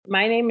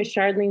My name is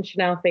Chardline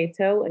Chanel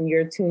Fato, and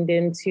you're tuned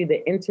in to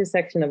the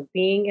intersection of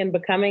being and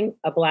becoming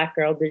a Black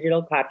Girl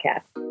Digital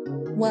podcast.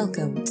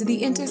 Welcome to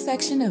the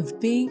intersection of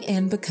being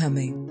and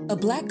becoming a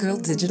Black Girl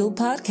Digital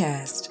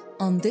podcast.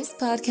 On this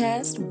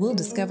podcast, we'll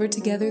discover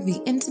together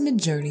the intimate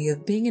journey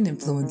of being an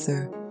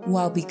influencer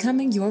while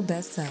becoming your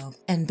best self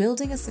and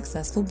building a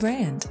successful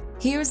brand.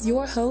 Here's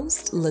your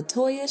host,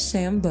 Latoya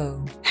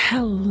Shambo.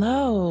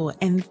 Hello,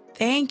 and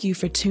thank you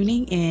for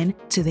tuning in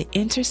to the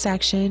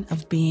intersection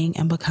of being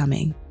and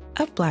becoming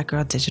a Black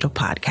Girl Digital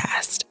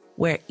podcast,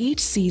 where each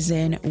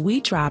season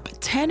we drop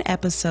 10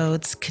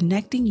 episodes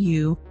connecting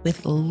you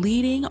with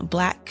leading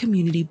Black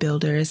community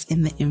builders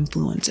in the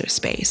influencer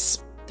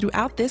space.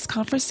 Throughout this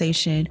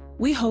conversation,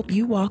 we hope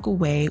you walk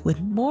away with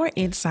more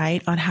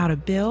insight on how to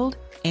build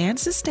and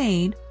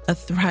sustain a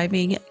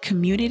thriving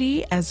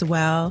community as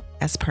well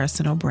as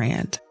personal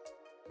brand.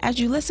 As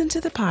you listen to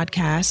the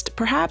podcast,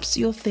 perhaps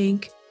you'll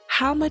think,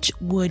 how much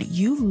would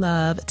you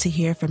love to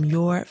hear from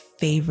your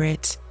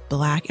favorite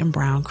Black and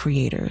Brown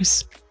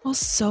creators? Well,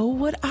 so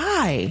would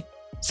I.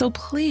 So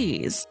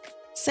please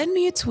send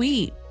me a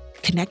tweet,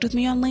 connect with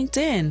me on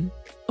LinkedIn,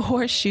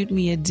 or shoot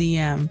me a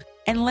DM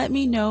and let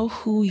me know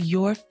who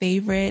your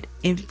favorite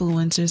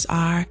influencers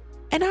are,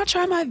 and I'll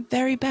try my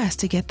very best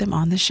to get them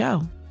on the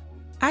show.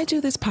 I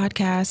do this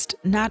podcast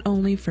not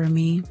only for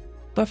me,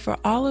 but for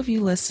all of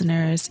you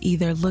listeners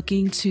either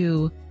looking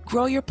to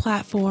grow your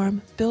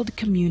platform, build a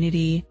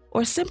community,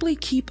 or simply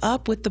keep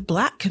up with the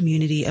Black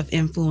community of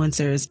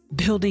influencers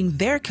building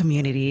their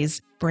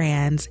communities,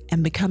 brands,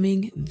 and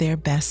becoming their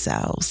best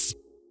selves.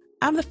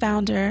 I'm the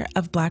founder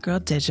of Black Girl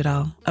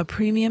Digital, a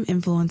premium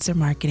influencer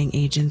marketing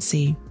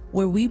agency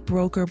where we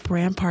broker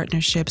brand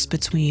partnerships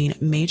between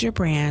major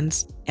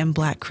brands and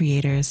Black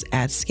creators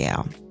at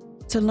scale.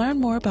 To learn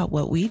more about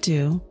what we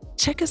do,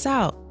 check us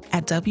out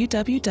at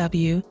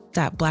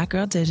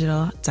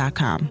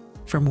www.blackgirldigital.com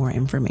for more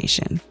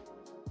information.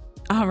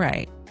 All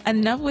right,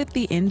 enough with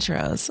the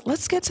intros.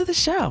 Let's get to the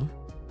show.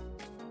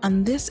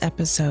 On this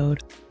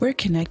episode, we're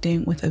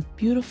connecting with a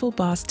beautiful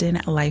Boston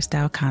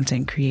lifestyle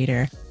content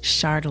creator,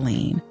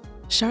 Chardline.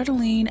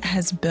 Chardline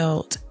has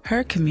built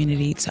her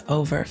community to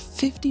over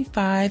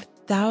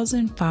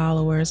 55,000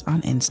 followers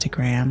on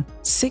Instagram,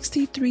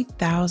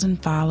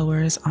 63,000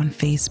 followers on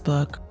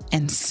Facebook,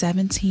 and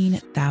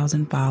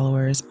 17,000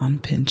 followers on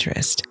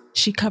Pinterest.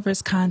 She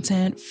covers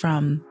content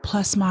from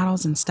plus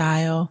models and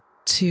style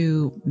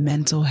to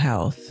mental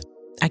health.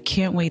 I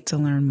can't wait to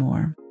learn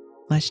more.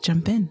 Let's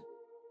jump in.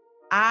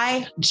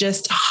 I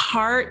just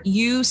heart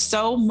you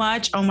so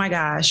much. Oh my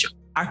gosh.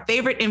 Our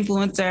favorite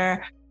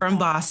influencer from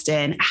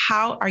Boston.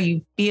 How are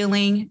you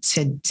feeling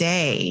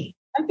today?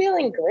 I'm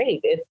feeling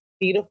great. It's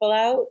beautiful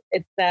out.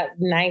 It's that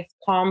nice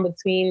calm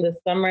between the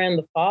summer and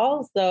the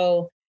fall.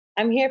 So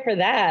I'm here for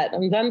that.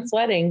 I'm done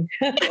sweating.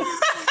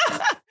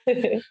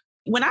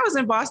 When I was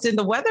in Boston,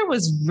 the weather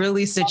was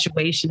really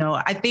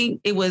situational. I think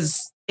it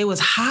was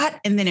hot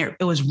and then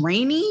it was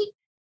rainy.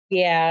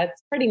 Yeah,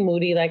 it's pretty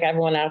moody like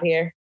everyone out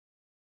here.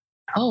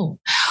 Oh,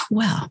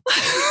 well.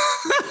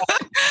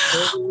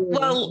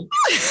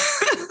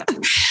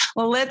 well,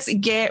 let's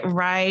get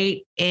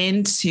right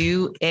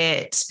into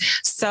it.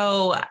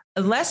 So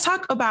let's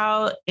talk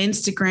about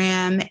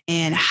Instagram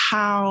and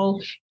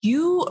how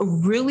you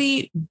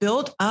really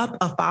built up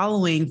a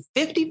following,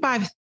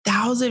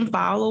 55,000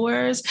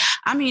 followers.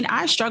 I mean,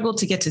 I struggled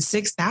to get to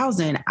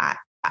 6,000.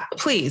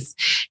 Please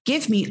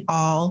give me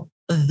all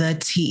the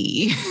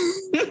tea.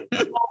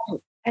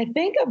 I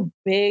think a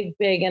big,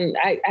 and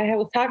I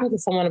was talking to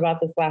someone about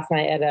this last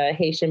night at a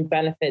Haitian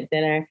benefit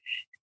dinner.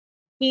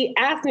 He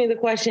asked me the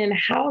question,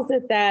 how is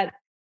it that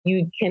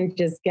you can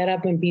just get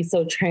up and be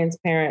so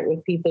transparent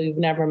with people you've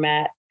never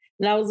met?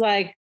 And I was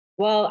like,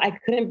 well, I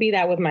couldn't be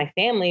that with my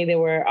family. They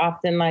were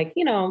often like,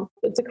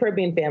 it's a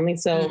Caribbean family.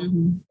 So,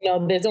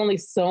 there's only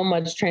so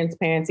much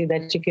transparency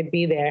that you could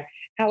be there.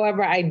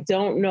 However, I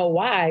don't know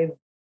why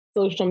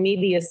social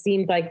media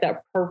seemed like the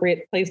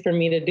appropriate place for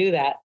me to do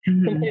that.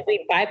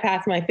 Completely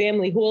bypass my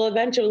family, who will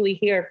eventually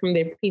hear from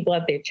their people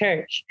at their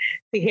church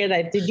to hear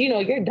that, did you know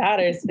your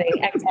daughter is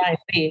saying X, Y, and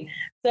Z?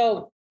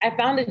 So I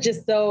found it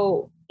just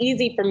so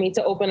easy for me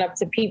to open up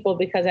to people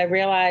because I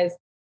realized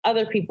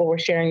other people were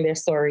sharing their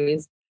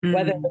stories,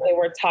 whether they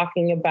were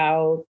talking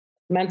about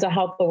mental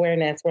health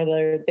awareness,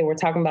 whether they were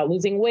talking about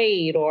losing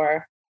weight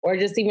or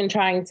just even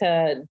trying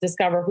to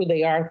discover who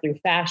they are through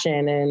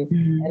fashion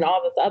and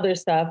all this other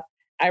stuff.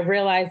 I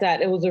realized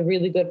that it was a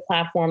really good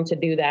platform to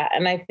do that.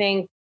 And I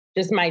think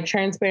just my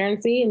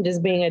transparency and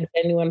just being a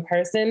genuine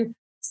person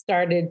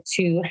started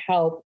to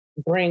help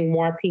bring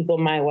more people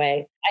my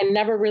way. I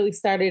never really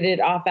started it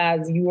off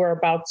as you were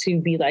about to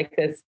be like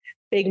this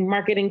big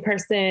marketing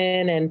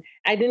person. And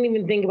I didn't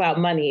even think about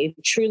money.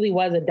 It truly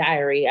was a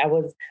diary. I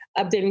was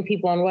updating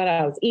people on what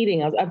I was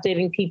eating. I was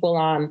updating people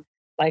on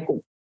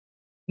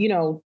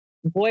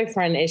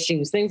boyfriend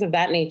issues, things of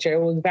that nature.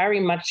 It was very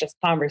much just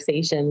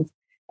conversations.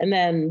 And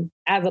then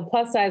as a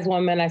plus size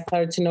woman, I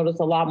started to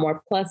notice a lot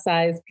more plus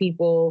size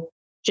people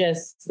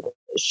just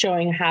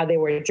showing how they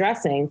were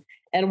dressing.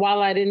 And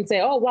while I didn't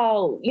say, oh,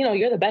 well,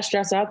 you're the best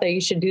dresser out there,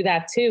 you should do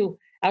that too.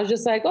 I was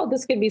just like, oh,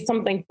 this could be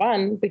something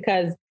fun,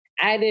 because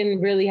I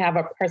didn't really have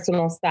a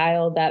personal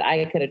style that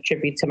I could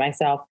attribute to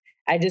myself.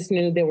 I just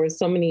knew there were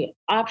so many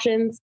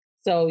options.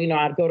 So,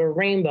 I'd go to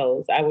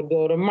Rainbows, I would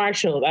go to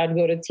Marshalls, I'd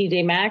go to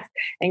TJ Maxx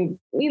and,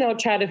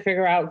 try to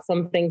figure out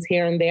some things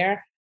here and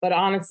there. But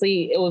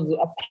honestly, it was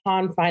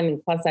upon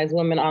finding plus size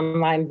women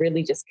online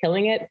really just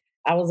killing it.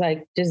 I was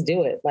like, just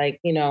do it.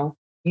 Like,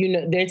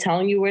 they're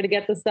telling you where to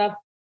get the stuff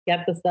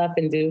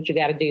and do what you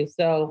got to do.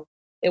 So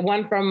it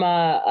went from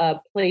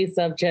a place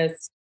of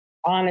just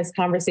honest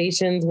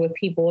conversations with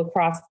people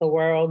across the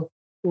world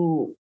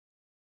who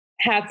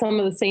had some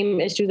of the same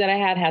issues that I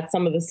had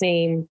some of the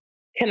same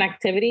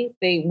connectivity.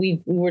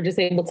 We were just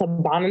able to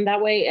bond in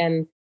that way,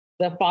 and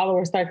the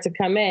followers start to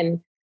come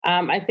in.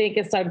 I think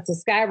it started to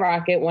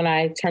skyrocket when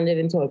I turned it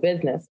into a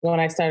business. When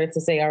I started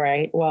to say, all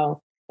right,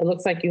 well, it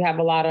looks like you have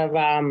a lot of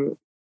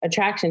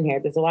attraction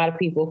here. There's a lot of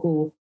people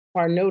who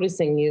are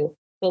noticing you.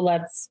 So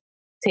let's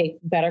take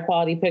better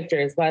quality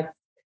pictures. Let's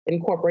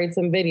incorporate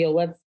some video.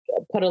 Let's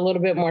put a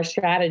little bit more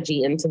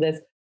strategy into this,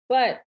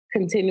 but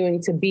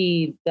continuing to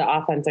be the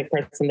authentic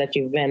person that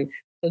you've been.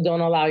 So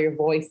don't allow your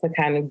voice to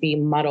kind of be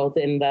muddled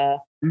in the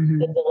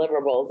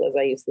deliverables, as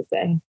I used to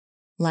say.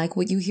 Like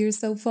what you hear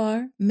so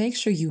far? Make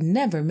sure you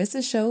never miss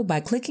a show by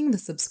clicking the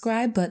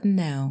subscribe button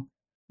now.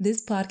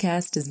 This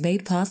podcast is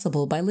made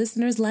possible by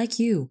listeners like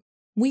you.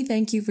 We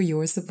thank you for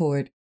your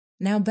support.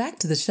 Now back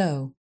to the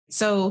show.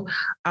 So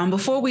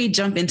before we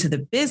jump into the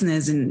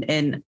business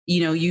and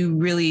you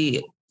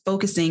really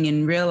focusing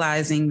and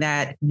realizing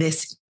that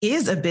this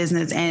is a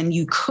business and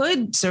you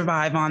could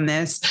survive on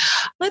this,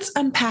 let's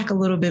unpack a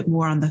little bit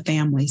more on the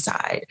family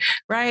side,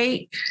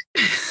 right?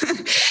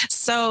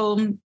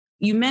 So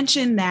you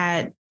mentioned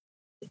that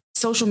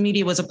social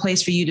media was a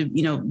place for you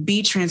to,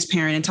 be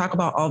transparent and talk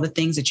about all the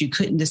things that you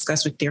couldn't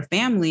discuss with your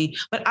family.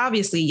 But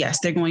obviously, yes,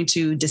 they're going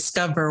to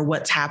discover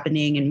what's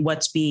happening and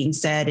what's being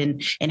said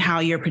and how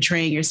you're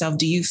portraying yourself.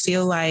 Do you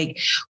feel like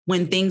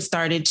when things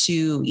started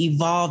to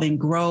evolve and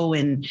grow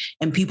and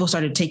people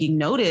started taking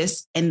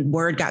notice and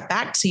word got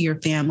back to your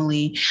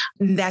family,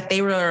 that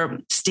they were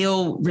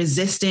still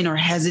resistant or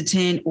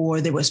hesitant,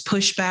 or there was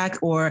pushback,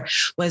 or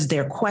was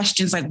there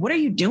questions like, what are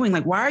you doing?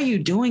 Like, why are you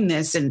doing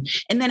this? And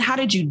then how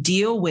did you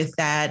deal with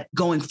that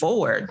going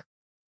forward?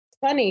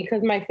 Funny,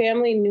 because my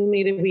family knew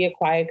me to be a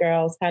quiet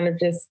girl. It's kind of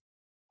just,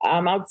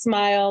 I'd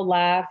smile,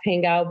 laugh,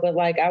 hang out, but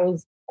like I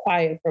was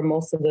quiet for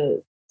most of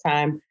the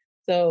time.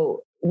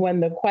 So when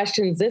the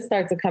questions did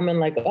start to come in,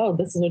 like, oh,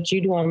 this is what you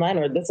do online,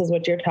 or this is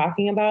what you're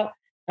talking about,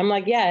 I'm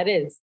like, yeah, it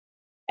is.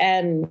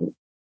 And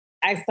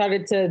I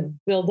started to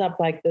build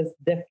up like this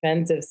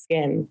defensive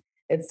skin.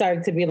 It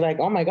started to be like,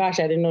 oh my gosh,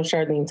 I didn't know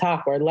Chardline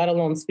talk, or let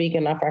alone speak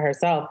enough for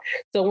herself.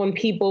 So when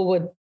people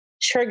would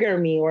trigger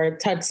me or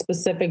touch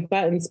specific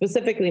buttons,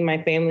 specifically my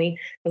family,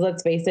 because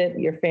let's face it,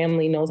 your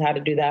family knows how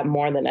to do that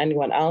more than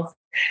anyone else.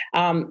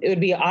 It would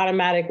be an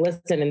automatic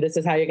listen, and this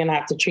is how you're going to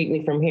have to treat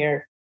me from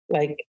here,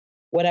 like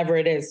whatever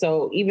it is.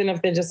 So even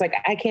if they're just like,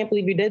 I can't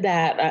believe you did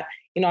that.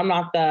 I'm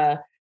not the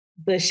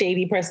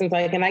shady person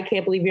like, and I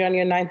can't believe you're on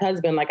your ninth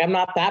husband. Like, I'm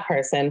not that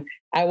person.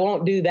 I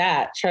won't do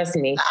that. Trust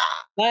me.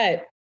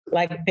 But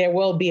like, there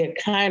will be a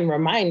kind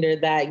reminder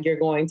that you're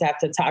going to have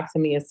to talk to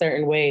me a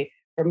certain way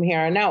from here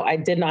on out. I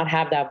did not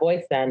have that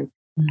voice then.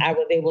 Mm-hmm. I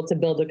was able to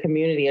build a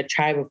community, a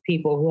tribe of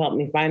people who helped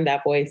me find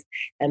that voice.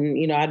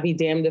 And, I'd be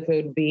damned if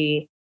it would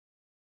be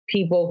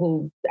people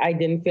who I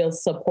didn't feel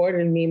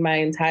supported me my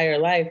entire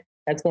life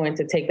that's going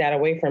to take that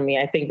away from me.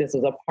 I think this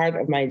was a part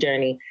of my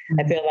journey. Mm-hmm.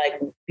 I feel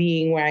like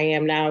being where I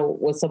am now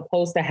was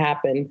supposed to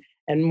happen,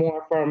 and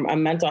more from a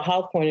mental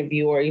health point of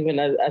view, or even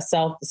a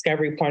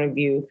self-discovery point of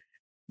view,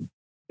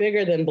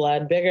 bigger than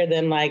blood, bigger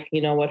than like,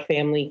 what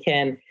family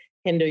can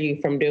hinder you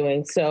from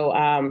doing. So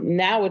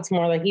now it's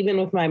more like, even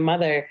with my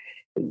mother,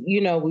 we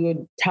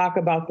would talk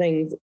about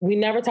things. We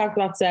never talked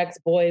about sex,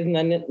 boys,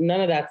 none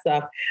of that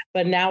stuff.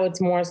 But now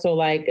it's more so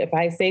like, if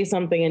I say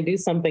something and do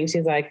something,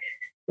 she's like,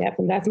 yep,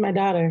 and that's my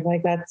daughter.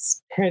 Like,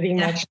 that's pretty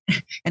much.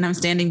 And I'm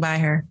standing by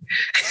her.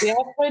 Yeah,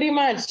 pretty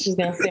much. She's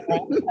going to stand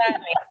right beside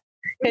me.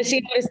 Because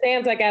she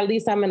understands, like, at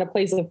least I'm in a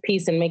place of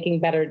peace and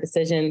making better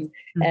decisions.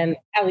 Mm-hmm. And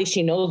at least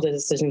she knows the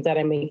decisions that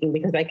I'm making,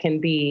 because I can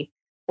be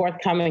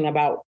forthcoming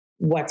about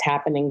what's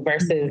happening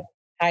versus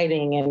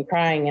hiding and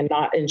crying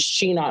and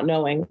she not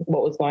knowing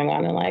what was going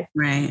on in life.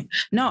 Right.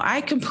 No,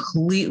 I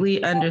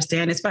completely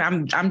understand. It's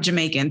fine. I'm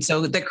Jamaican.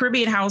 So the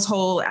Caribbean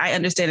household, I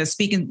understand is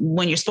speaking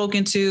when you're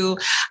spoken to.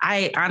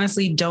 I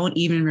honestly don't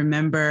even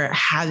remember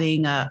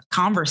having a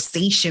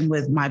conversation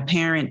with my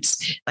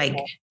parents, like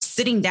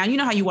sitting down. You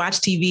know how you watch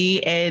TV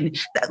and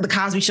the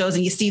Cosby shows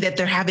and you see that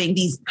they're having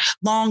these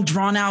long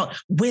drawn out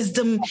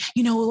wisdom,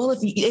 well,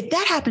 if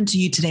that happened to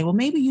you today, well,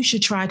 maybe you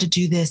should try to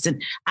do this.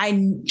 And I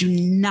do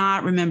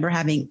not remember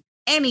having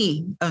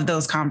any of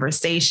those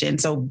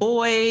conversations. So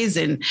boys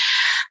and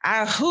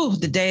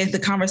the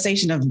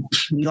conversation of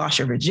you lost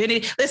your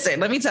virginity. Listen,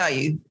 let me tell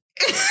you.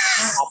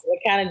 We're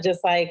kind of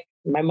just like,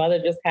 my mother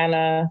just kind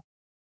of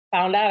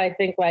found out, I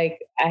think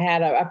like I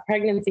had a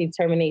pregnancy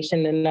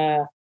termination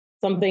and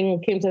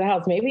something came to the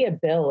house, maybe a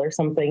bill or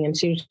something. And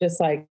she was just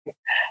like,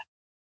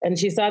 and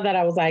she saw that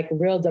I was like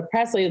real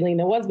depressed lately, and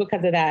it was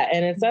because of that.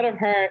 And instead of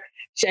her,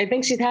 I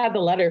think she's had the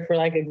letter for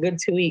like a good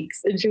 2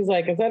 weeks. And she was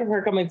like, instead of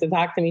her coming to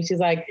talk to me, she's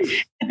like,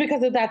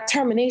 because of that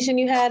termination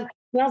you had.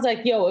 And I was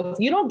like, yo, if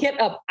you don't get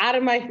up out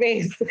of my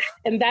face.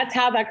 And that's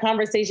how that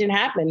conversation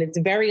happened. It's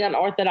very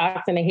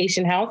unorthodox in a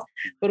Haitian house,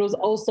 but it was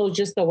also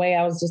just the way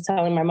I was just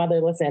telling my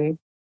mother, listen,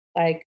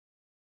 like,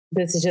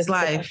 this is just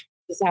life.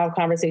 This is how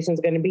conversations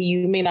are going to be.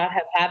 You may not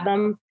have had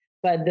them,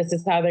 but this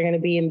is how they're going to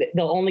be. And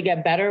they'll only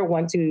get better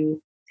once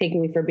you take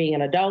me for being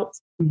an adult,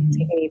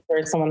 take me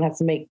for someone who has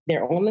to make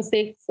their own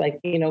mistakes, like,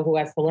 you know, who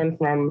has to learn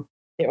from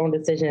their own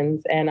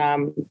decisions.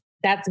 And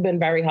that's been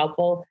very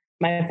helpful.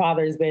 My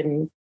father's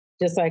been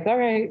just like, all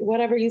right,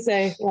 whatever you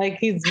say. Like,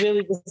 he's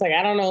really just like,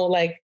 I don't know,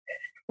 like,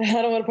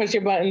 I don't want to push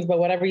your buttons, but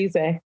whatever you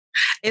say.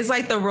 It's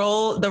like the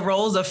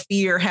roles of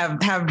fear have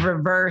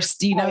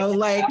reversed, you know,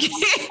 like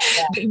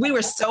we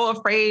were so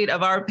afraid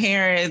of our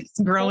parents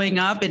growing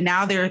up, and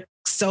now they're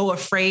so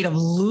afraid of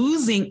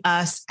losing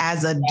us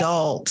as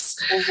adults.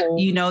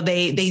 You know,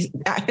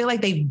 I feel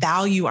like they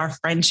value our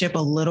friendship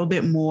a little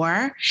bit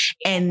more.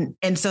 And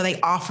so they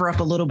offer up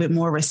a little bit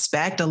more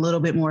respect, a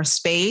little bit more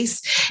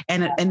space.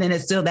 And then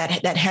it's still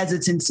that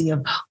hesitancy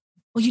of,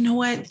 well, you know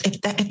what,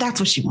 if that's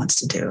what she wants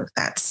to do,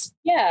 that's.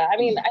 Yeah. I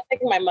mean, I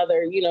think my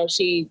mother, you know,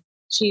 she's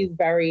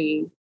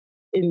very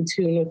in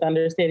tune with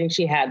understanding.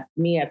 She had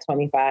me at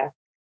 25.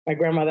 My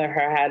grandmother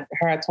had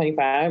her at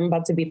 25. I'm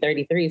about to be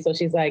 33. So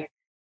she's like,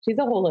 she's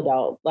a whole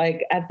adult.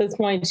 Like, at this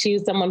point,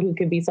 she's someone who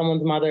could be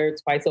someone's mother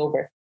twice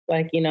over,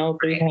 like, you know,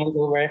 3 times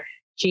over.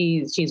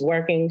 She's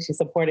working, she's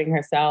supporting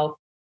herself.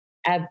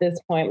 At this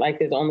point, like,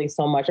 there's only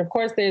so much. Of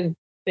course, there's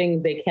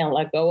things they can't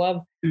let go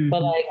of,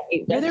 but like,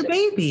 they're their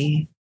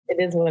baby.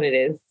 It is what it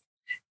is.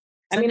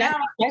 I mean, I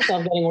find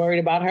myself getting worried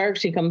about her if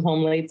she comes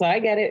home late, so I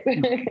get it.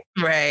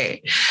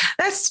 Right.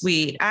 That's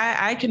sweet.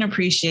 I can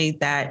appreciate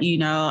that, you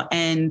know,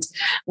 and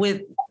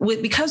with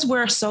because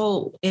we're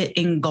so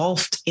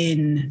engulfed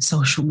in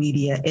social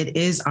media, it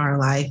is our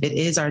life. It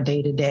is our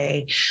day to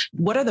day.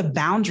 What are the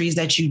boundaries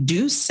that you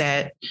do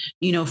set,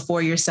 you know,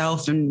 for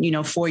yourself and, you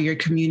know, for your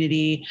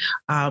community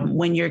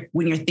when you're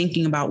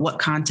thinking about what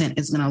content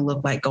is going to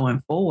look like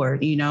going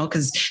forward, you know,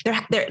 because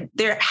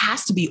there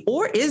has to be,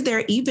 or is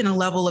there even a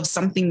level of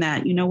something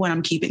that, you know what,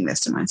 I'm keeping this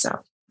to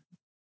myself?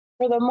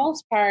 For the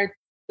most part,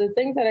 the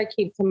things that I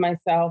keep to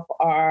myself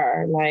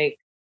are like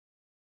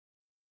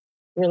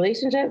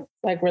relationships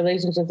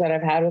that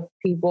I've had with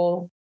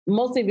people,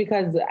 mostly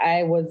because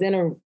I was in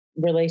a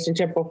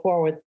relationship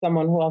before with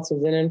someone who else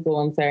was an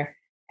influencer,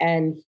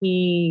 and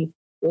he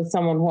was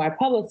someone who I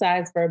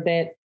publicized for a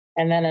bit.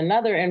 And then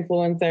another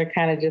influencer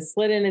kind of just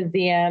slid in his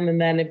DM, and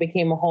then it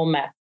became a whole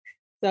mess.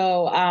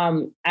 So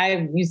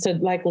I used to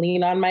like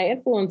lean on my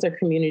influencer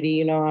community.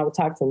 You know, I would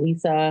talk to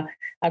Lisa,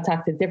 I'd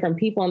talk to different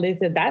people, and they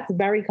said that's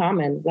very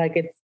common. Like,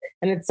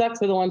 it sucks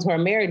for the ones who are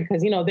married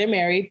because, you know, they're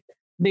married,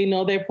 they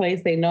know their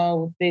place, they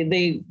know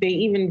they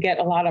even get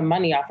a lot of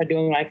money off of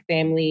doing like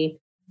family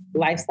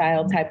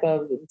lifestyle type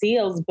of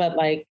deals. But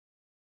like,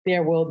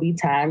 there will be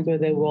times where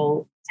they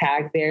will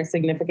tag their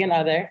significant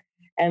other,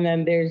 and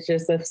then there's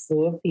just a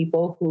slew of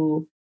people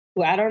who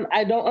I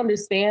don't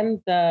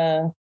understand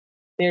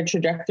their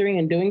trajectory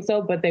in doing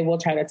so, but they will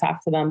try to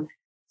talk to them.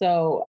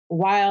 So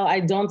while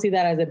I don't see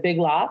that as a big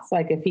loss,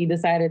 like if he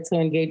decided to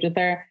engage with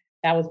her,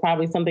 that was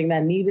probably something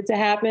that needed to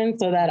happen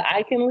so that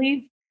I can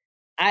leave.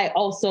 I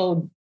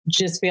also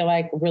just feel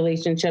like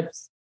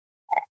relationships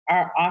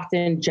are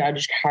often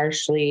judged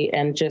harshly,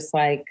 and just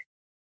like,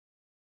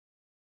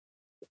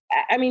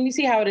 I mean, you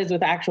see how it is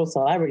with actual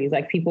celebrities,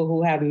 like people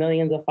who have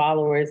millions of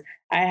followers.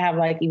 I have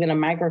like even a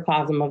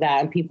microcosm of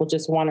that, and people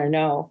just want to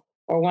know.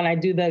 Or when I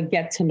do the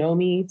get to know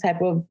me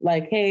type of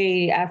like,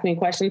 hey, ask me a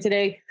question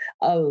today,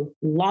 a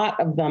lot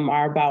of them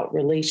are about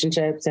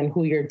relationships and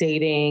who you're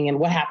dating and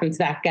what happened to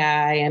that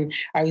guy. And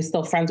are you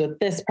still friends with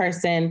this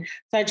person?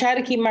 So I try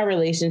to keep my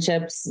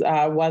relationships,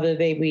 whether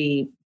they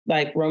be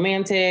like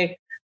romantic,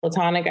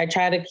 platonic, I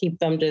try to keep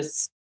them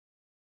just,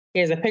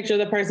 here's a picture of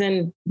the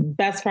person,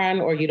 best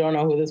friend, or you don't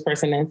know who this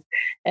person is,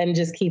 and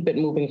just keep it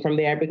moving from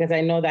there, because I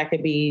know that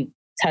could be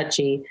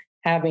touchy,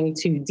 having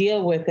to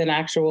deal with an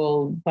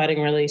actual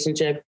budding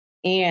relationship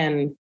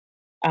and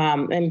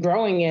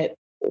growing it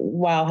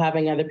while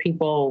having other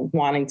people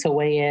wanting to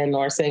weigh in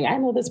or saying, I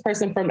know this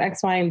person from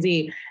X, Y, and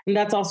Z. And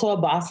that's also a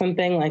Boston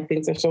thing. Like,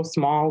 things are so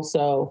small.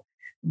 So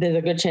there's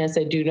a good chance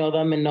they do know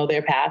them and know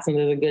their past. And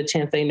there's a good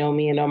chance they know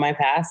me and know my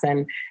past.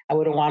 And I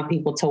wouldn't want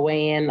people to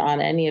weigh in on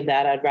any of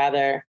that. I'd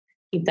rather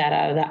keep that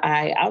out of the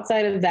eye.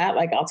 Outside of that,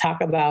 like, I'll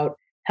talk about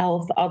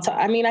health.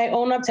 I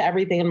own up to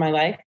everything in my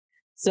life.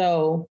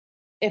 So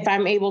if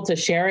I'm able to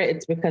share it,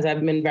 it's because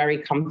I've been very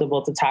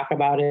comfortable to talk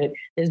about it.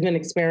 There's been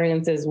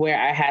experiences where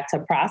I had to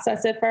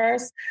process it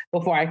first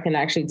before I can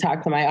actually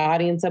talk to my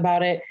audience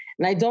about it.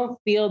 And I don't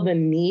feel the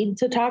need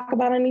to talk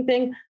about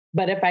anything,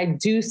 but if I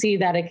do see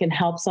that it can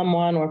help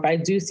someone, or if I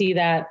do see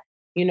that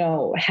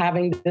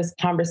having this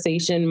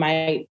conversation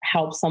might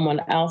help someone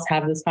else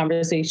have this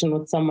conversation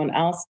with someone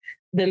else,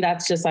 then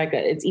that's just like,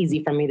 it's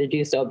easy for me to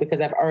do so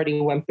because I've already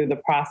went through the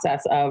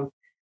process of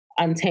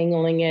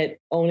untangling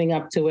it, owning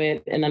up to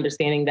it, and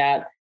understanding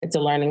that it's a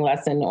learning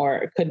lesson, or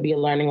it could be a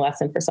learning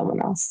lesson for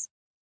someone else.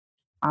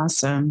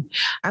 Awesome.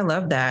 I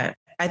love that.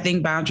 I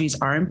think boundaries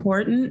are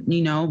important,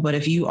 but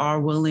if you are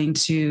willing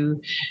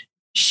to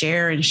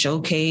share and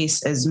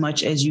showcase as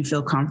much as you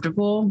feel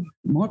comfortable,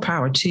 more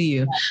power to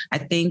you. I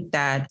think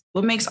that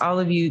what makes all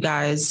of you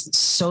guys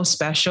so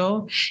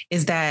special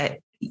is that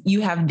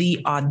you have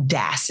the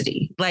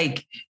audacity,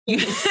 like you,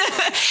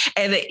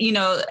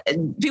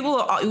 and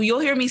people, you'll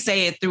hear me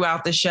say it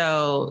throughout the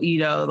show,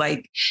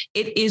 like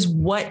it is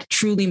what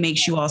truly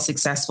makes you all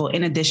successful,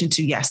 in addition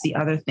to, yes, the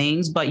other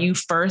things, but you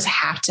first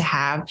have to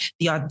have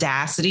the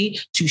audacity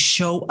to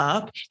show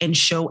up and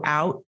show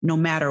out no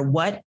matter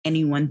what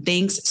anyone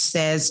thinks,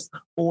 says,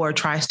 or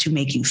tries to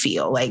make you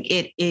feel. Like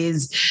it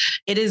is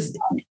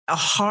a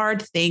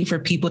hard thing for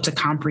people to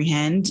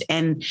comprehend.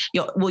 And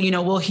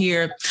we'll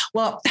hear,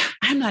 well,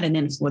 I'm not an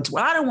influencer.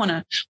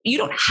 Well, you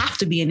don't have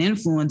to be an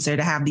influencer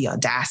to have the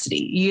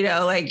audacity,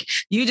 like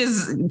you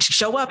just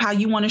show up how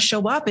you want to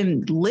show up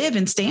and live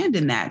and stand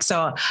in that.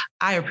 So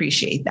I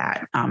appreciate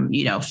that,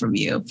 from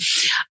you.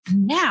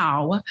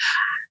 Now,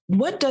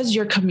 what does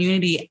your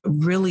community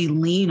really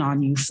lean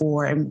on you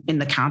for in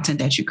the content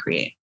that you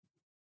create?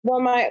 Well,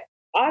 my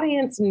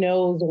audience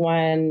knows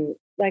when,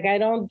 like, I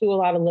don't do a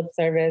lot of lip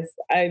service.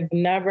 I've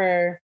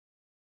never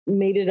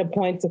made it a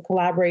point to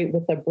collaborate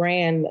with a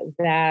brand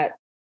that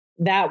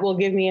will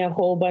give me a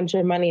whole bunch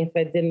of money if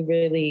it didn't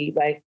really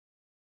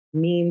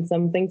mean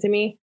something to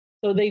me.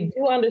 So they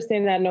do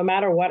understand that no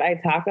matter what I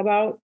talk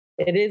about,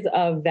 it is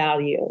of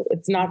value.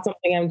 It's not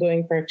something I'm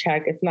doing for a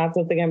check. It's not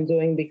something I'm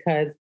doing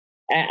because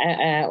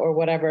or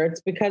whatever.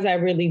 It's because I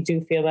really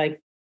do feel like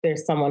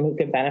there's someone who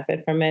could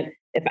benefit from it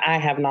if I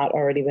have not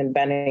already been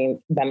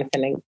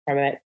benefiting from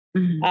it.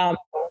 Mm-hmm.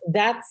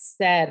 That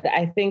said,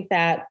 I think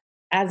that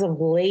as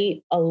of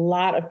late, a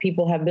lot of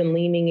people have been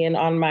leaning in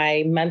on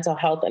my mental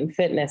health and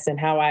fitness and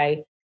how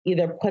I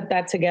either put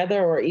that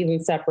together or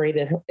even separate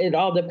it. It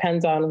all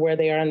depends on where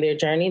they are in their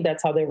journey.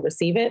 That's how they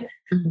receive it.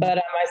 Mm-hmm. But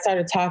I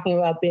started talking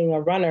about being a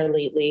runner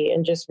lately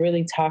and just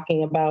really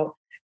talking about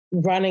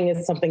running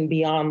is something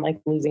beyond like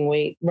losing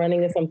weight.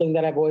 Running is something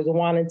that I've always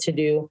wanted to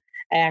do.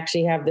 I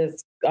actually have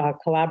this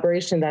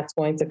collaboration that's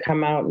going to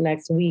come out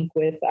next week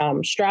with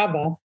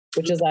Strava,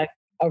 which is like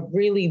a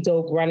really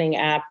dope running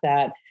app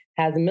that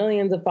has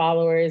millions of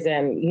followers.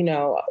 And,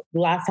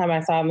 last time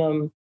I saw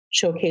them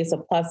showcase a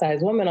plus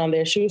size woman on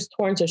there, she was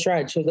torn to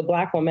shreds. She was a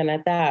Black woman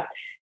at that.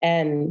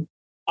 And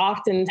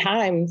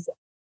oftentimes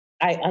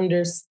I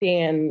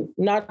understand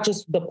not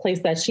just the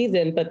place that she's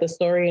in, but the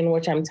story in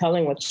which I'm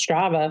telling with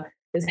Strava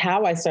is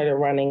how I started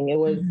running. It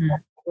was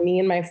me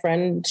and my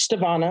friend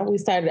Shavana.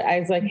 I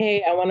was like,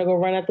 hey, I want to go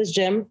run at this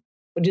gym.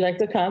 Would you like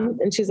to come?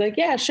 And she's like,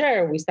 yeah,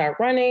 sure. We start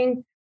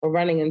running. We're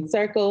running in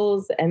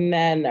circles. And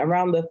then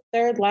around the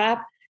third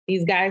lap,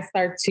 these guys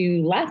start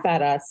to laugh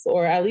at us,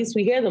 or at least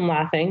we hear them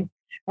laughing.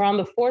 Around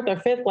the fourth or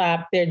fifth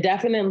lap, they're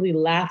definitely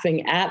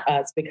laughing at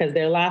us because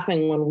they're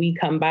laughing when we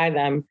come by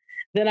them.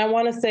 Then I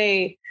want to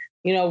say,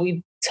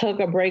 we took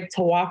a break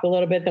to walk a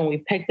little bit, then we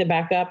picked it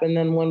back up. And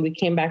then when we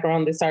came back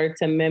around, they started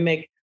to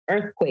mimic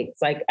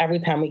earthquakes. Like every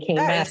time we came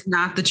back. That's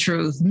not the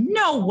truth.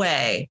 No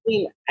way. I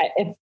mean,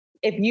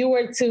 if you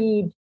were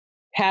to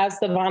have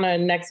Savannah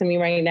next to me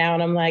right now,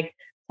 and I'm like,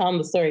 telling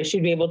the story,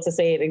 she'd be able to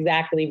say it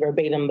exactly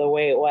verbatim the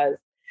way it was.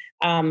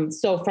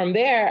 So from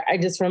there, I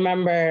just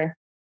remember,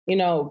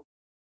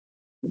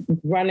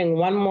 running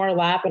one more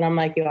lap, and I'm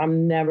like,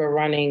 I'm never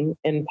running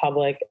in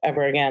public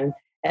ever again.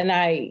 And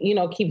I,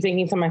 keep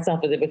thinking to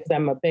myself, is it because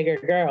I'm a bigger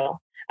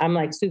girl? I'm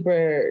like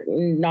super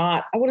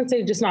not, I wouldn't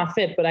say just not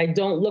fit, but I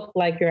don't look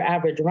like your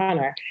average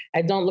runner.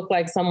 I don't look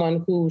like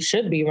someone who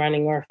should be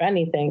running, or if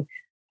anything.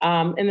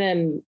 And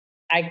then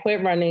I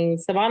quit running.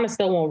 Savannah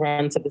still won't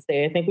run to this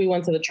day. I think we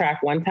went to the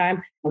track one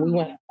time and we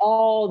went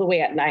all the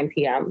way at 9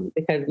 p.m.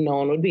 because no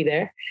one would be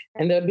there,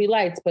 and there'd be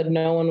lights, but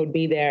no one would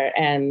be there.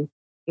 And,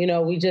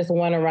 we just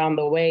went around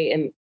the way,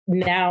 and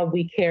now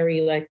we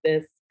carry like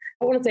this.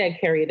 I wouldn't say I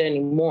carry it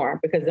anymore,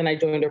 because then I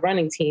joined a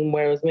running team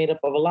where it was made up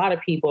of a lot of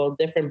people,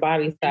 different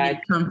body size.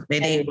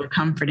 They were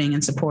comforting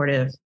and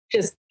supportive.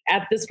 Just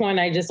at this point,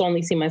 I just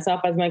only see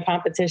myself as my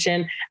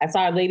competition. I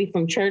saw a lady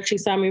from church. She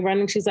saw me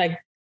running. She's like,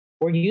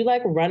 were you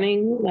like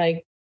running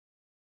like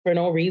for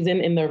no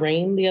reason in the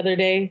rain the other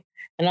day?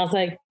 And I was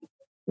like,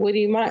 what do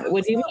you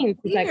mean?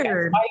 She's like, I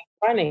was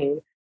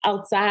running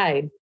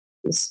outside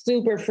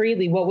super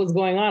freely. What was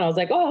going on? I was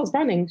like, I was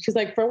running. She's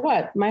like, for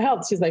what? My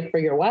health. She's like, for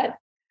your what?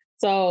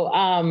 So,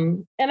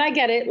 and I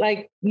get it.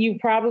 Like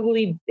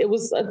it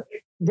was a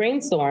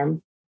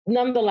rainstorm.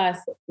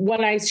 Nonetheless,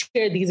 when I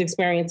share these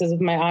experiences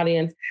with my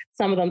audience,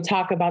 some of them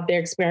talk about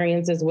their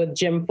experiences with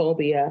gym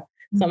phobia.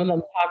 Mm-hmm. Some of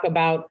them talk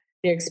about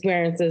their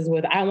experiences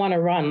with, I want to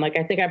run. Like,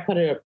 I think I put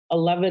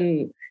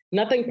 11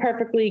 nothing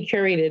perfectly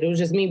curated. It was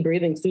just me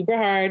breathing super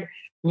hard,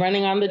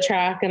 running on the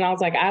track. And I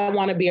was like, I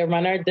want to be a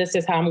runner. This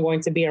is how I'm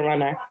going to be a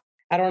runner.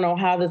 I don't know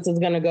how this is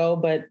going to go,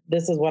 but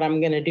this is what I'm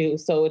going to do.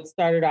 So it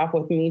started off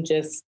with me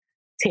just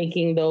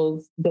taking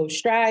those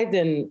strides,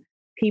 and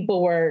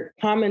people were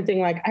commenting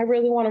like, I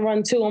really want to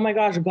run too. Oh my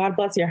gosh, God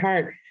bless your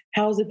heart.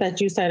 How is it that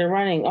you started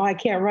running? Oh, I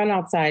can't run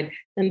outside.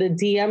 And the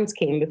DMs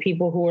came, the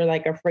people who were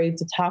like afraid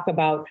to talk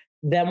about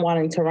them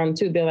wanting to run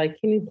too. They're like,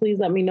 can you please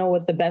let me know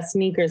what the best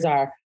sneakers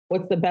are?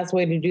 What's the best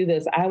way to do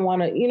this? I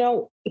want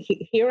to,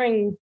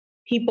 hearing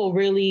people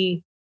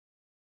really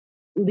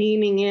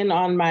leaning in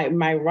on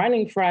my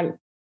running front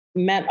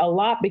meant a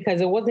lot,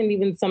 because it wasn't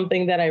even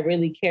something that I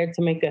really cared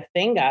to make a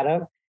thing out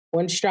of.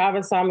 When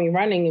Strava saw me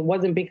running, it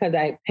wasn't because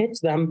I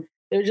pitched them.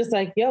 They're just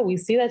like, yo, we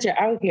see that you're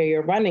out here,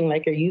 you're running,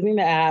 like you're using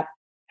the app.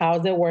 How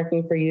is it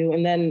working for you?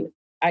 And then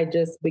I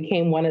just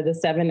became one of the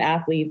 7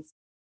 athletes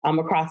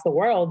across the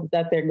world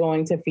that they're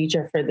going to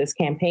feature for this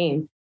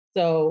campaign.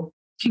 So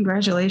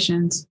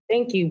congratulations.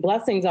 Thank you.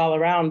 Blessings all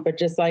around. But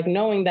just like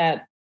knowing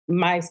that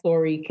my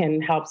story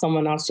can help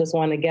someone else just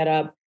want to get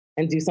up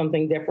and do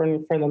something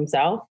different for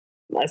themselves.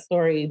 A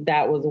story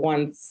that was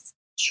once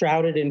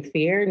shrouded in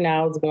fear,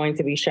 now it's going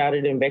to be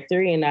shrouded in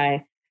victory. And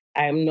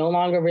I'm no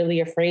longer really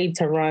afraid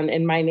to run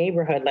in my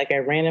neighborhood. Like I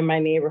ran in my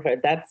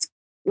neighborhood. That's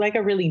like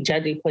a really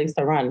judgy place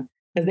to run,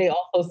 because they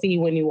also see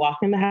when you walk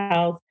in the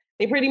house,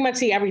 they pretty much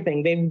see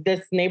everything.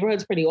 This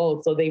neighborhood's pretty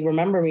old, so they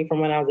remember me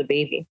from when I was a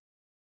baby.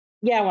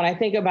 Yeah, when I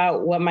think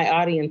about what my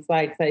audience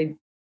likes, I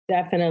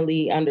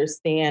definitely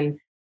understand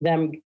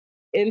them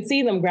and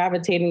see them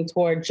gravitating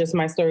towards just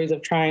my stories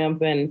of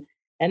triumph, and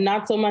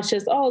not so much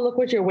just, oh, look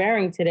what you're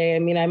wearing today. I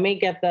mean, I may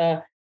get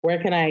the,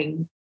 where can I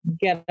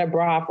get a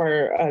bra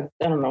for, I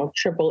don't know,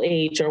 Triple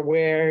H, or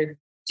where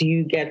do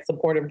you get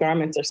supportive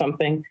garments or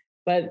something.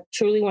 But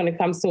truly, when it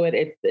comes to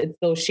it, it's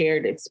those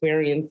shared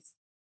experiences,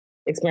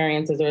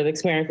 or the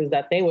experiences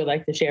that they would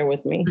like to share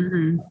with me.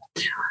 Mm-hmm.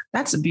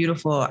 That's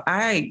beautiful.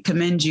 I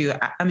commend you.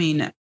 I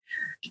mean,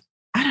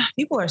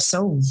 people are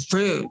so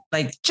rude,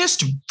 like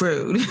just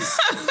rude.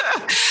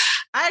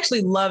 I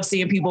actually love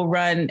seeing people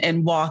run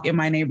and walk in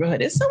my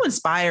neighborhood. It's so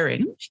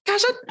inspiring.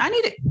 Gosh, I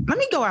need it. Let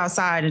me go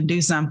outside and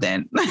do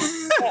something.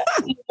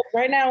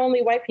 Right now,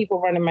 only white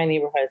people run in my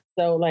neighborhood.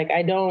 So like,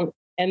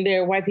 and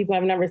they're white people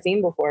I've never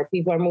seen before.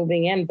 People are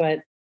moving in, but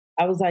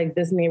I was like,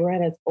 this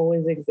neighborhood has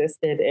always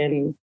existed.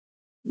 And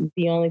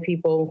the only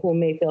people who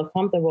may feel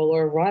comfortable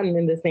or run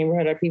in this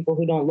neighborhood are people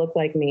who don't look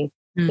like me.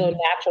 Mm. So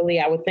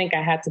naturally, I would think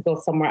I had to go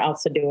somewhere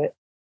else to do it.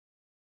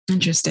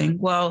 Interesting.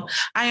 Well,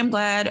 I am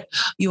glad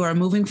you are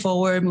moving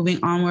forward, moving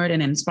onward,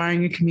 and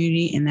inspiring your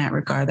community in that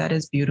regard. That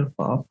is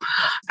beautiful.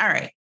 All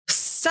right.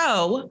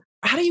 So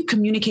how do you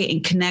communicate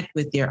and connect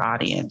with your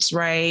audience,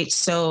 right?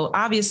 So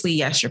obviously,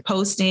 yes, you're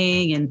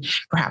posting and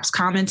perhaps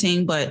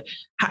commenting, but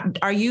how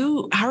are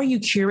you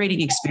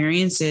curating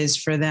experiences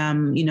for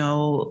them,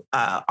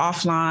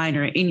 offline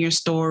or in your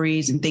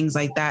stories and things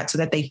like that, so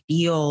that they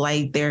feel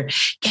like they're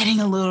getting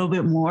a little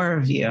bit more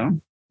of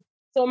you?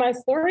 So my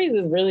stories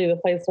is really the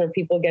place where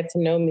people get to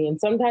know me. And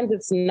sometimes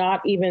it's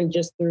not even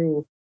just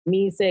through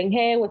me saying,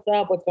 hey, what's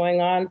up? What's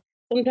going on?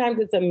 Sometimes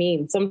it's a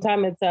meme.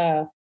 Sometimes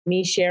it's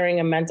me sharing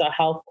a mental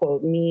health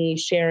quote, me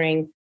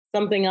sharing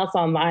something else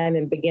online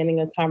and beginning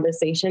a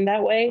conversation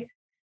that way,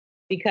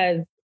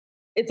 because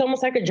it's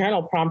almost like a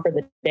journal prompt for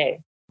the day.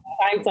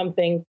 Find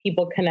something,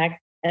 people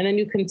connect, and then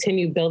you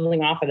continue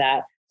building off of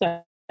that.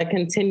 So I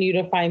continue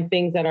to find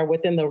things that are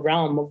within the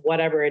realm of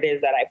whatever it is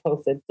that I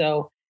posted.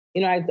 So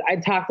I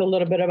talked a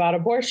little bit about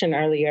abortion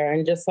earlier,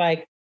 and just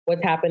like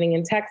what's happening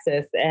in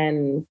Texas.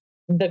 And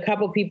the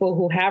couple people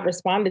who have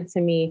responded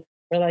to me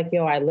were like,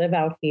 yo, I live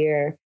out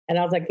here. And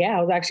I was like, yeah,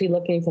 I was actually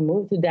looking to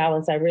move to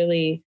Dallas. I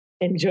really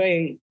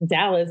enjoy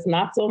Dallas,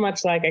 not so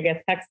much like, I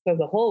guess, Texas as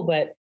a whole,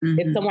 but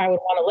it's somewhere I would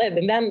want to live.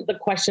 And then the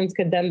questions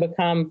could then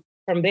become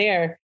from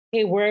there,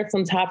 hey, where are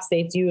some top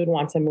states you would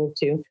want to move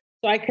to?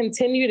 So I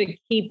continue to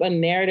keep a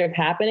narrative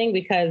happening,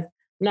 because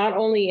not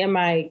only am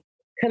I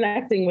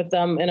connecting with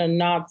them in a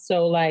not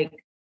so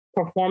like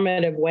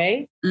performative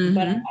way,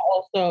 but I'm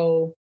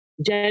also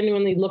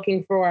genuinely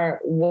looking for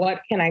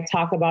what can I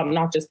talk about,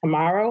 not just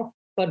tomorrow,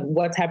 but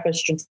what type of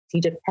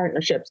strategic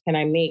partnerships can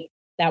I make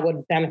that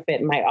would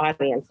benefit my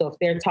audience. So if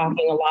they're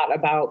talking a lot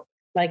about,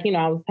 like,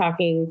 I was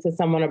talking to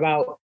someone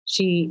about,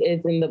 she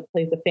is in the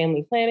place of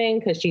family planning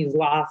because she's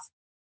lost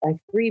like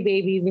 3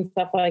 babies and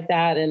stuff like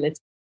that. And it's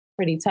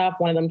pretty tough.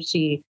 One of them,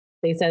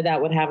 they said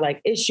that would have like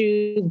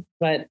issues,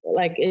 but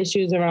like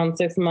issues around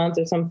 6 months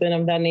or something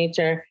of that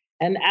nature.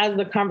 And as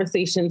the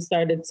conversation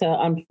started to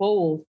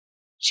unfold,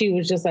 she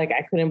was just like,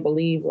 I couldn't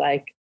believe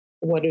like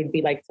what it would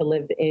be like to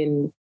live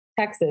in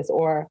Texas.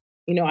 Or,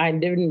 I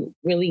didn't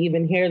really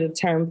even hear the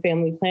term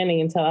family planning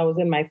until I was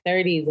in my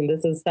 30s. And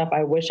this is stuff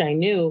I wish I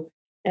knew.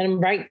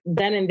 And right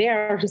then and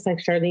there, I was just like,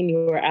 Chardline, you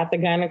were at the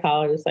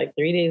gynecologist like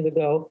 3 days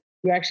ago.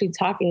 You're actually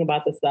talking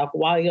about this stuff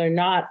while you're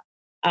not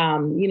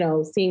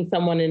seeing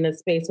someone in a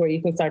space where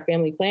you can start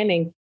family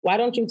planning. Why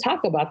don't you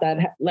talk about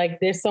that? Like,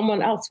 there's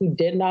someone else who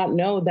did not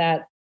know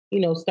that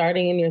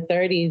starting in your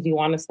 30s, you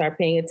want to start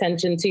paying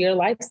attention to your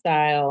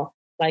lifestyle.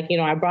 Like,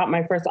 I brought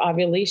my first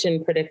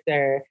ovulation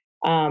predictor.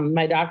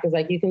 My doctor's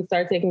like, you can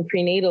start taking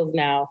prenatals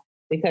now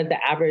because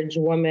the average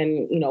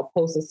woman,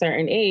 post a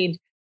certain age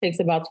takes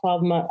about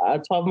 12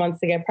 months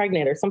to get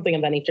pregnant or something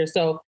of that nature.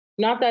 So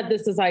not that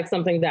this is like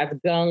something that's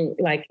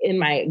in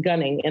my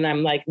gunning and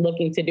I'm like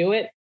looking to do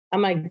it.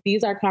 I'm like,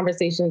 these are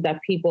conversations that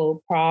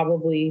people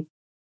probably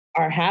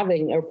are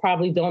having or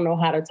probably don't know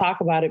how to talk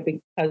about it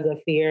because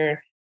of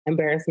fear,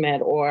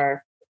 embarrassment,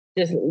 or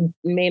just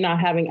may not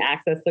having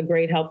access to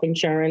great health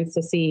insurance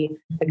to see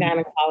the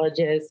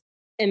gynecologist.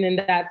 And in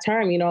that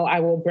term, I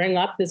will bring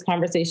up this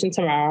conversation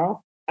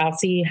tomorrow. I'll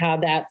see how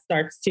that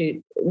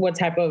what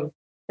type of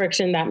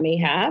friction that may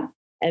have,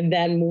 and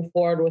then move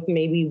forward with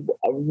maybe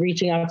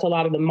reaching out to a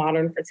lot of the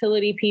modern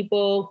fertility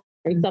people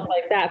and stuff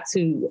like that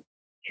to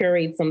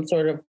curate some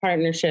sort of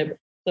partnership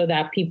so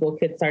that people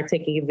could start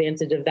taking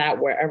advantage of that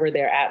wherever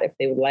they're at if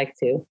they would like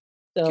to.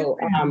 So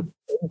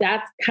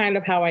that's kind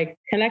of how I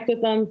connect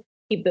with them,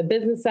 keep the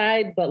business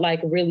side, but like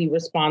really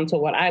respond to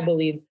what I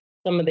believe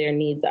some of their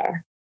needs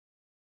are.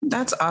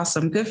 That's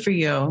awesome. Good for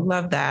you.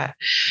 Love that.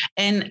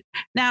 And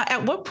now,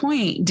 at what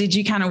point did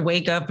you kind of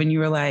wake up and you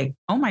were like,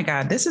 oh my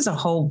God, this is a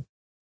whole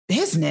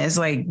business.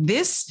 Like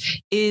this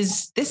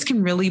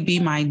can really be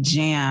my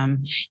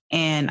jam.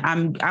 And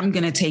I'm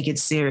going to take it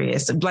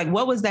serious. Like,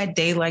 what was that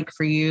day like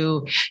for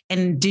you?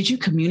 And did you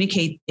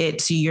communicate it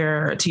to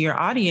your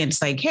audience?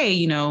 Like,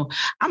 hey, I'm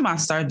going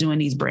to start doing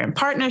these brand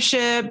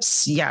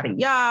partnerships, yada,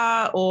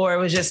 yada. Or it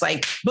was just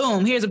like,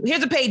 boom, here's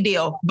a paid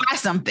deal, buy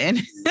something.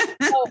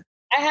 So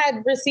I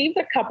had received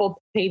a couple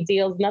paid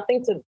deals,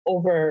 nothing to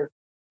over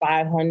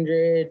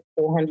 $500,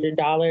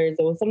 $400.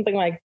 It was something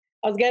like,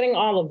 I was getting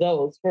all of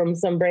those from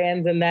some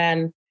brands. And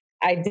then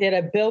I did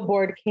a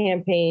billboard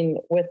campaign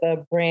with a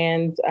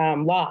brand,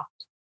 Loft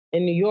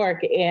in New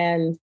York.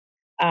 And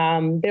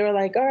they were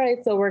like, all right,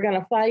 so we're going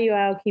to fly you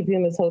out, keep you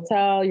in this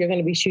hotel. You're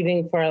going to be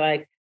shooting for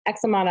like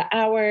X amount of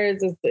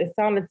hours. It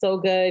sounded so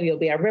good. You'll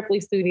be at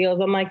Ripley Studios.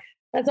 I'm like,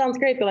 that sounds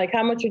great. They're like,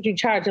 how much would you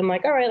charge? I'm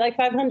like, all right, like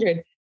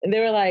 500. And they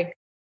were like,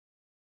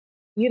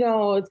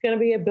 it's going to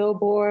be a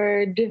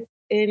billboard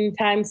in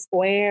Times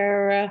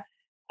Square.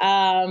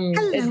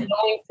 It's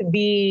going to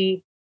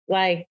be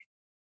like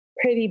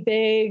pretty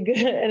big.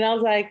 And I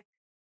was like,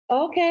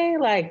 okay,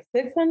 like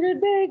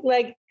 600 big,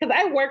 like, cause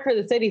I work for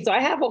the city. So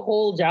I have a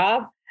whole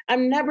job.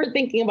 I'm never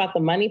thinking about the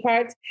money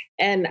parts.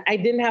 And I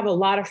didn't have a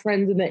lot of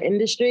friends in the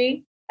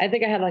industry. I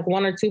think I had like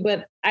one or two,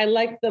 but I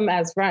like them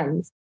as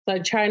friends. So I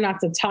try not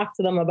to talk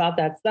to them about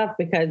that stuff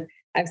because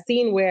I've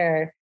seen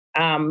where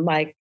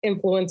like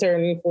influencer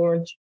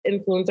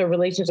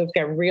relationships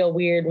get real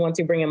weird once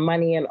you bring in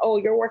money and, oh,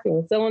 you're working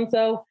with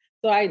so-and-so.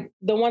 So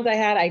the ones I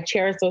had, I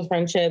cherished those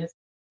friendships,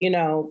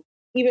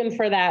 even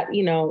for that,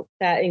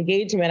 that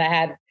engagement, I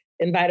had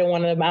invited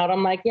one of them out.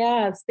 I'm like,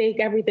 yeah,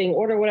 steak, everything,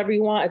 order whatever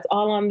you want. It's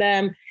all on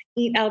them.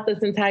 Eat out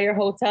this entire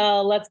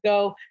hotel. Let's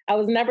go. I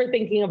was never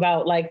thinking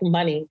about like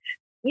money,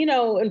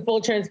 in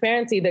full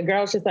transparency. The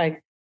girl's just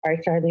like, all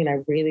right, Chardline,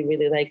 I really,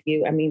 really like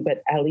you. I mean,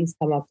 but at least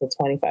come up to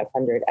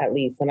 2,500 at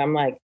least. And I'm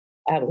like,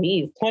 at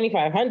least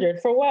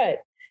 2,500 for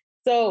what?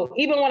 So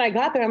even when I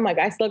got there, I'm like,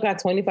 I still got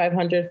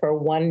 2,500 for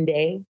one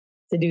day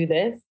to do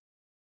this.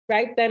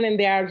 Right then and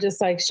there, I was just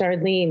like,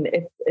 Chardline,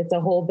 it's a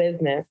whole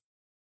business.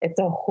 It's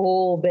a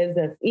whole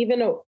business.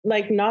 Even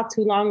like not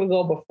too long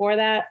ago before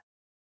that,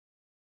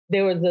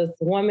 there was this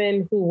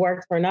woman who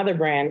worked for another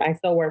brand. I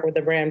still work with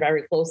the brand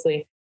very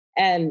closely.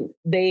 And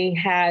they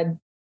had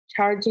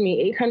charged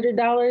me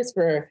 $800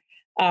 for,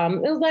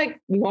 it was like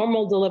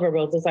normal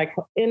deliverables. It's like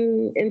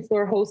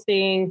in-store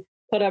hosting,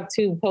 put up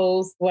 2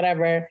 posts,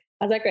 whatever.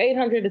 I was like,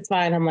 800 is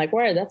fine. I'm like,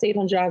 where? That's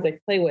 $800 I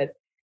play with.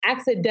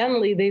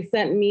 Accidentally, they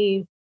sent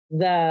me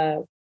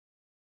the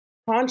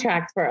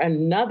contract for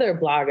another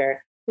blogger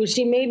who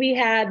she maybe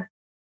had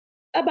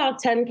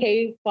about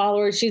 10K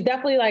followers. She's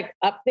definitely like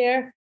up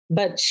there,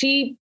 but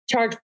she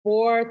charged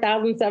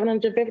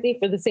 $4,750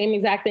 for the same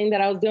exact thing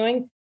that I was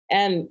doing.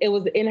 And it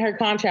was in her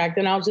contract.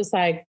 And I was just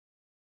like,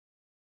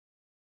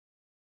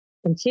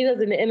 and she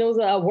doesn't, and it was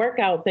a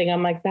workout thing.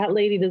 I'm like, that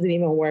lady doesn't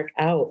even work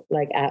out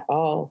like at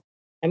all.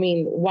 I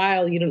mean,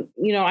 while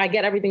I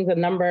get everything to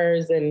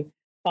numbers and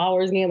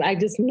followers name, I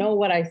just know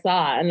what I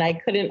saw and I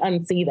couldn't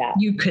unsee that.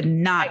 You could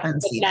not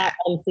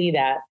unsee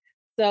that.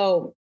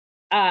 So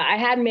I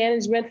had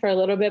management for a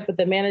little bit, but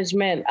the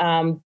management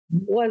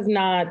was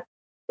not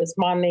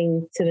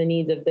responding to the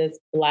needs of this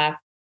Black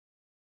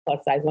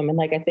plus size woman.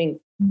 Like, I think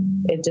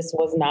it just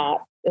was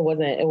not, it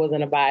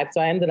wasn't a vibe.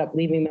 So I ended up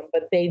leaving them,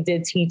 but they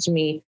did teach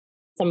me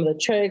some of the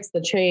tricks,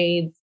 the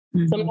trades.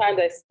 Mm-hmm. Sometimes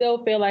I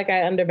still feel like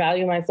I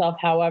undervalue myself.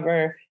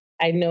 However,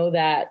 I know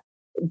that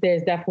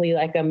there's definitely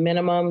like a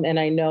minimum. And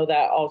I know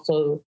that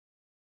also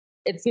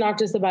it's not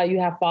just about you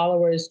have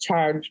followers,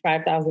 charge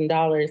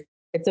 $5,000.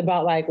 It's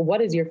about like,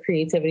 what is your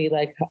creativity?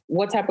 Like,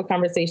 what type of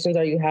conversations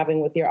are you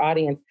having with your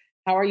audience?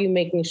 How are you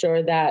making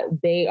sure that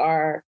they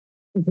are,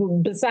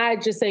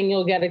 besides just saying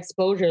you'll get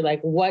exposure,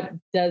 like what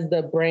does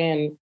the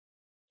brand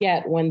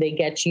get when they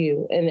get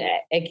you? And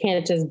it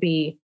can't just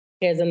be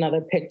here's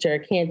another picture.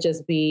 It can't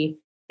just be,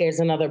 here's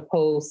another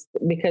post,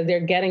 because they're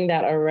getting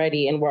that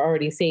already. And we're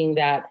already seeing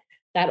that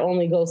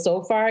only goes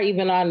so far.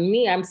 Even on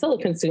me, I'm still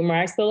a consumer.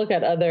 I still look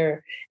at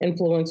other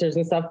influencers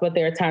and stuff, but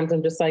there are times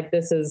I'm just like,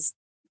 this is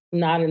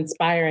not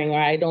inspiring,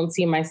 or I don't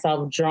see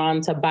myself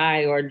drawn to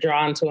buy or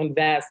drawn to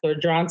invest or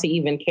drawn to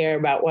even care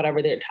about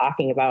whatever they're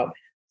talking about.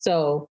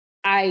 So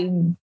I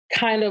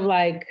kind of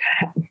like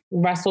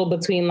wrestle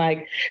between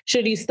like,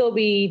 should you still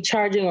be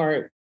charging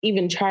or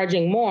even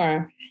charging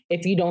more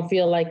if you don't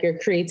feel like your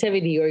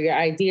creativity or your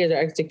ideas or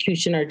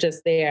execution are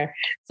just there?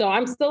 So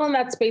I'm still in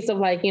that space of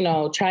like,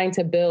 trying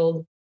to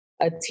build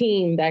a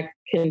team that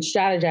can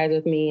strategize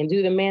with me and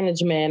do the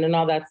management and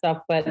all that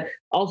stuff, but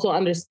also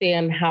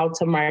understand how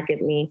to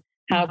market me,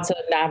 how to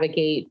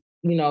navigate,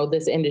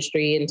 this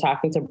industry and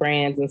talking to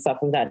brands and stuff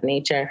of that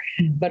nature.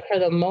 But for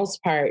the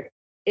most part,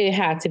 it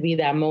had to be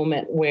that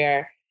moment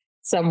where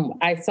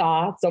I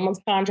saw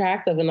someone's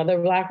contract of another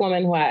Black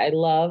woman who I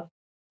love,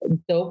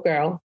 dope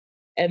girl.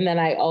 And then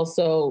I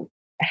also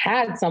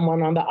had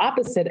someone on the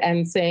opposite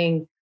end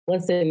saying,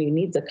 listen, you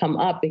need to come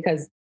up,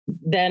 because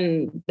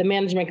then the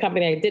management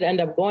company I did end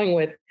up going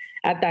with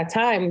at that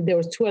time, there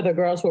was 2 other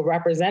girls who were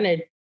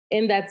represented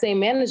in that same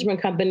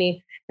management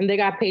company, and they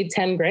got paid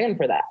 $10,000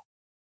 for that.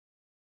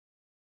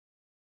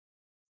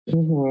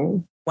 Mm-hmm.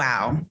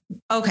 Wow.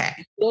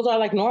 Okay. Those are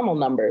like normal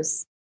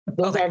numbers.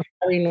 Those are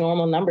very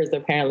normal numbers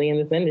apparently in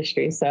this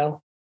industry.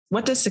 So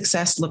what does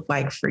success look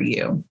like for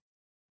you?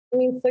 I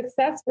mean,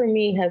 success for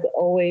me has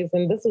always,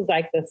 and this was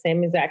like the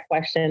same exact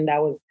question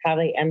that was how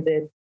they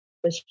ended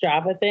the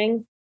Strava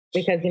thing.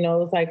 Because, it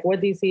was like,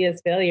 what do you see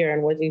as failure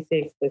and what do you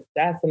see as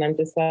success? And I'm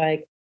just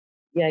like,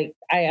 yeah,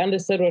 I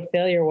understood what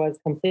failure was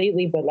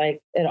completely, but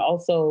like, it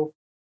also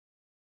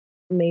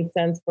made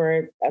sense for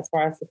it as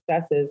far as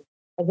success is.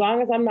 As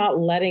long as I'm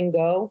not letting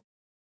go,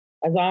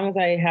 as long as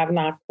I have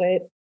not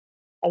quit,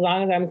 as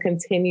long as I'm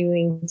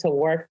continuing to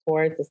work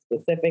towards a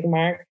specific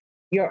mark,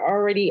 you're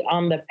already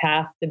on the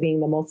path to being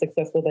the most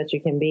successful that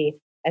you can be.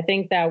 I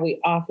think that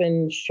we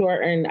often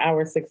shorten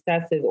our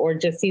successes or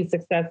just see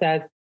success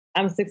as,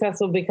 I'm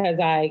successful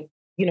because I,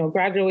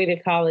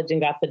 graduated college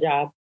and got the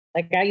job.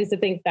 Like I used to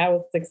think that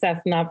was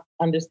success, not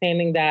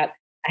understanding that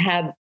I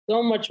had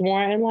so much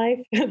more in life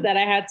that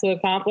I had to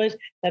accomplish,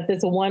 that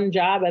this one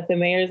job at the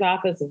mayor's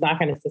office was not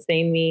going to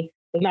sustain me,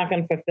 was not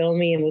going to fulfill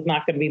me, and was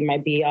not going to be my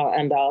be all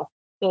end all.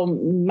 So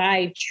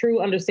my true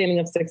understanding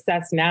of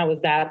success now is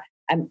that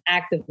I'm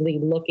actively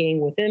looking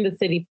within the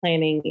city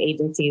planning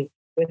agencies,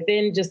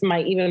 within just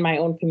my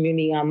own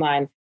community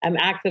online. I'm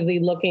actively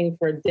looking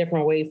for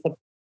different ways to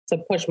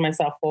push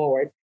myself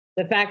forward.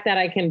 The fact that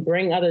I can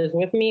bring others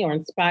with me or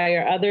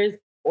inspire others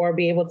or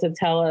be able to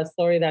tell a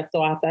story that's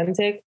so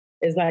authentic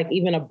is like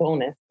even a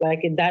bonus.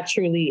 Like that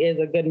truly is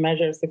a good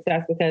measure of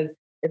success, because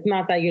it's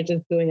not that you're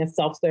just doing a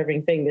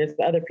self-serving thing. There's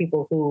other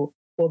people who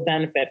will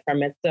benefit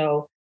from it.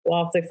 So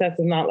while success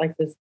is not like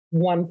this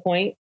one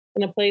point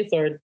in a place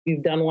or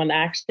you've done one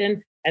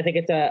action, I think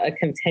it's a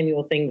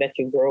continual thing that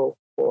you grow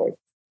towards.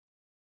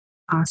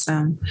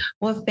 Awesome.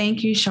 Well,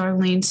 thank you,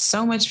 Chardline,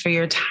 so much for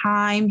your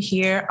time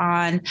here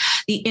on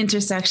the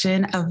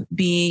intersection of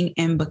being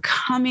and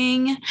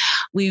becoming.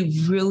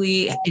 We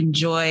really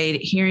enjoyed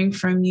hearing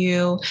from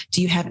you.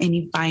 Do you have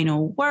any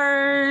final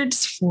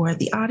words for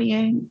the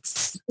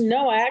audience?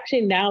 No, I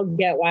actually now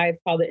get why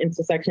it's called the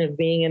intersection of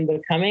being and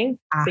becoming.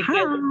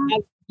 Because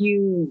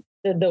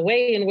the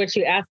way in which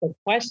you ask the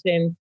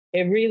question,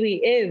 it really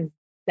is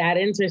that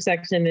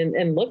intersection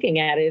and looking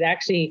at it.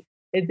 Actually,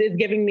 it's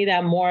giving me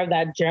that more of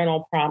that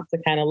journal prompt to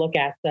kind of look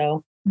at.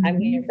 So I'm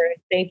here for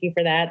it. Thank you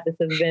for that. This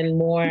has been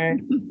more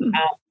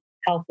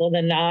helpful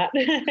than not.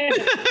 Very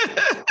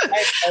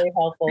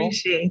helpful.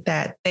 Appreciate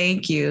that.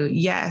 Thank you.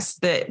 Yes.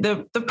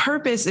 The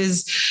purpose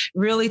is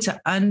really to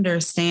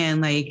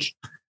understand, like,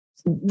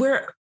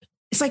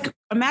 it's like,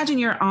 imagine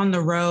you're on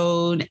the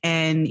road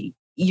and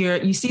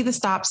you see the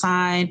stop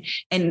sign,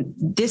 and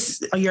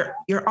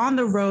you're on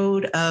the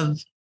road of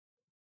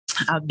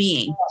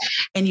being,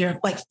 and you're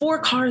like 4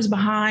 cars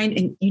behind,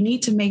 and you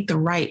need to make the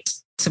right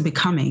to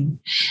becoming.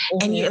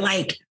 And you're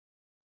like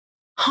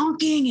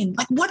honking and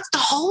like, what's the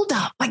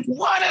holdup? Like,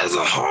 what is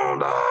a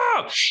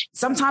holdup?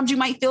 Sometimes you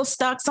might feel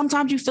stuck.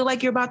 Sometimes you feel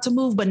like you're about to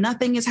move, but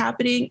nothing is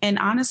happening. And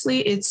honestly,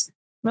 it's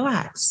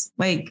relax.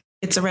 Like,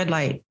 it's a red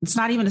light. It's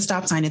not even a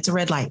stop sign. It's a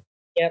red light.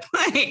 Yep.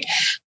 Like,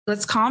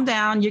 let's calm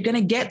down. You're going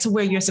to get to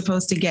where you're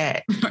supposed to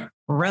get.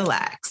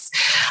 Relax.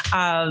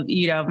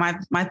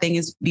 My thing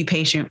is be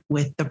patient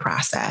with the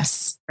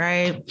process,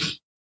 right?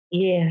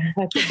 Yeah,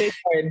 that's a big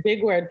word.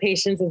 Big word.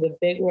 Patience is a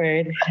big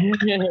word.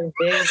 Big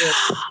word.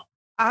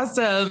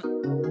 Awesome.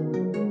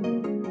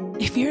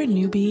 If you're a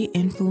newbie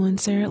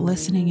influencer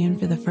listening in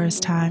for the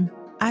first time,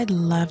 I'd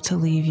love to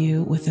leave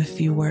you with a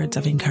few words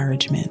of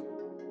encouragement.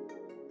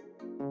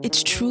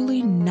 It's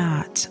truly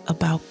not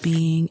about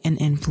being an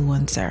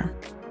influencer.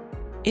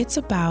 It's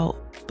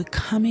about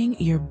becoming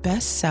your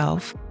best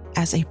self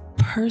as a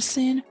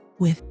person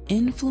with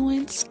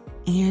influence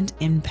and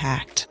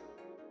impact,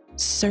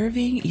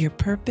 serving your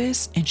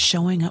purpose and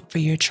showing up for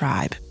your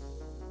tribe.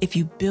 If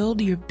you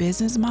build your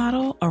business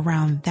model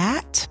around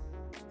that,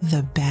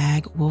 the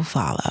bag will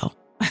follow.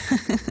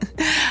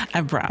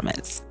 I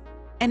promise.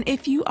 And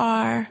if you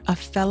are a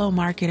fellow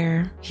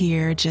marketer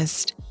here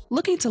just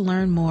looking to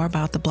learn more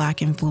about the Black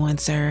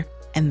influencer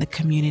and the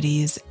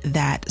communities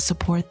that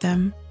support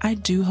them, I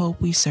do hope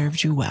we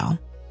served you well.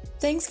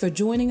 Thanks for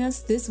joining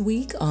us this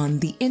week on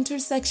The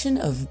Intersection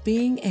of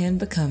Being and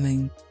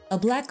Becoming, a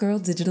Black Girl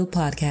Digital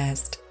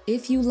podcast.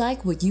 If you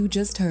like what you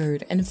just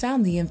heard and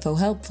found the info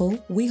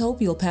helpful, we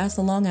hope you'll pass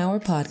along our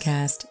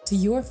podcast to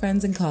your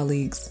friends and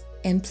colleagues.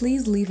 And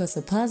please leave us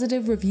a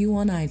positive review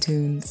on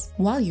iTunes.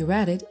 While you're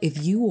at it,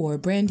 if you or a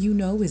brand you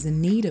know is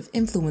in need of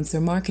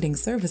influencer marketing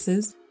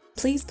services,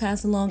 please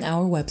pass along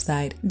our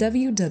website,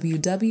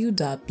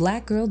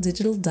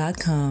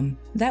 www.blackgirldigital.com.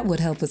 That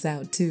would help us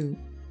out too.